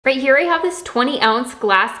Right here I have this 20-ounce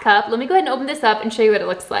glass cup. Let me go ahead and open this up and show you what it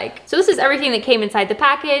looks like. So this is everything that came inside the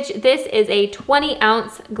package. This is a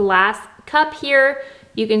 20-ounce glass cup here.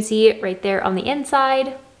 You can see it right there on the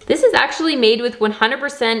inside. This is actually made with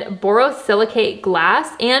 100% borosilicate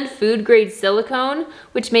glass and food grade silicone,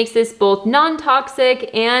 which makes this both non-toxic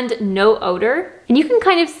and no odor. And you can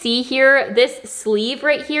kind of see here, this sleeve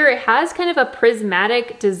right here, it has kind of a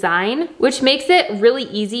prismatic design, which makes it really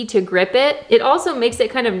easy to grip it. It also makes it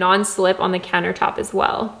kind of non-slip on the countertop as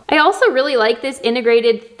well. I also really like this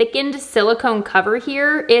integrated thickened silicone cover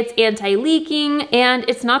here. It's anti-leaking and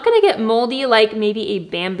it's not gonna get moldy like maybe a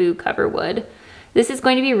bamboo cover would. This is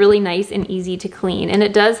going to be really nice and easy to clean, and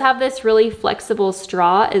it does have this really flexible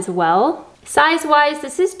straw as well. Size-wise,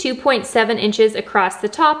 this is 2.7 inches across the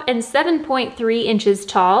top and 7.3 inches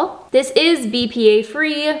tall. This is BPA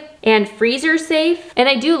free and freezer safe, and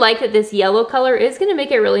I do like that this yellow color is gonna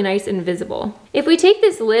make it really nice and visible. If we take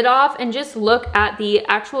this lid off and just look at the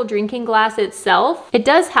actual drinking glass itself, it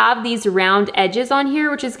does have these round edges on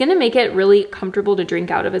here, which is gonna make it really comfortable to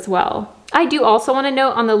drink out of as well. I do also want to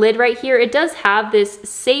note on the lid right here, it does have this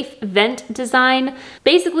safe vent design.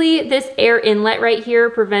 Basically, this air inlet right here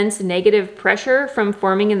prevents negative pressure from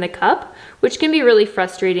forming in the cup, which can be really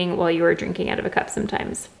frustrating while you are drinking out of a cup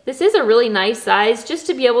sometimes. This is a really nice size just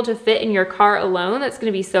to be able to fit in your car alone. That's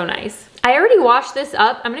going to be so nice. I already washed this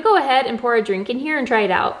up. I'm going to go ahead and pour a drink in here and try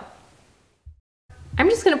it out. I'm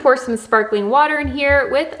just going to pour some sparkling water in here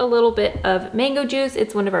with a little bit of mango juice.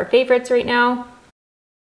 It's one of our favorites right now.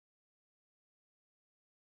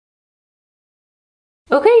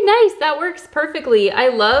 Okay, nice, that works perfectly. I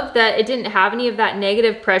love that it didn't have any of that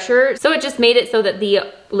negative pressure, so it just made it so that the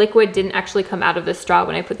liquid didn't actually come out of the straw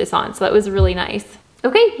when I put this on, so that was really nice.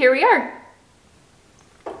 Okay, here we are.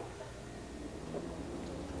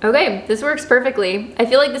 Okay, this works perfectly. I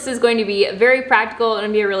feel like this is going to be very practical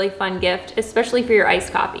and be a really fun gift, especially for your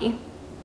iced coffee.